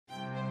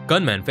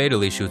Gunman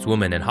fatally shoots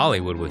woman in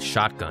Hollywood with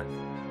shotgun.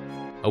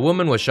 A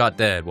woman was shot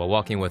dead while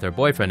walking with her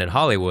boyfriend in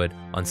Hollywood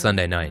on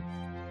Sunday night.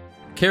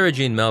 Carrie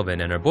Jean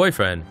Melvin and her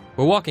boyfriend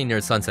were walking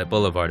near Sunset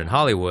Boulevard in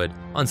Hollywood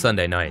on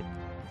Sunday night,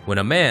 when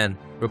a man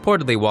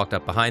reportedly walked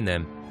up behind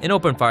them and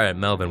opened fire at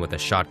Melvin with a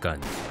shotgun.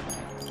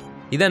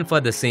 He then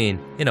fled the scene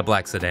in a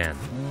black sedan.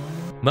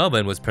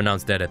 Melvin was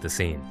pronounced dead at the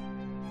scene.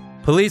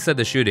 Police said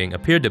the shooting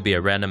appeared to be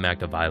a random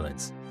act of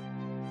violence.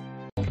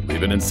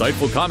 Leave an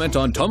insightful comment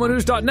on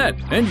TomoNews.net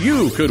and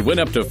you could win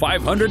up to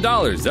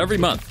 $500 every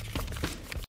month.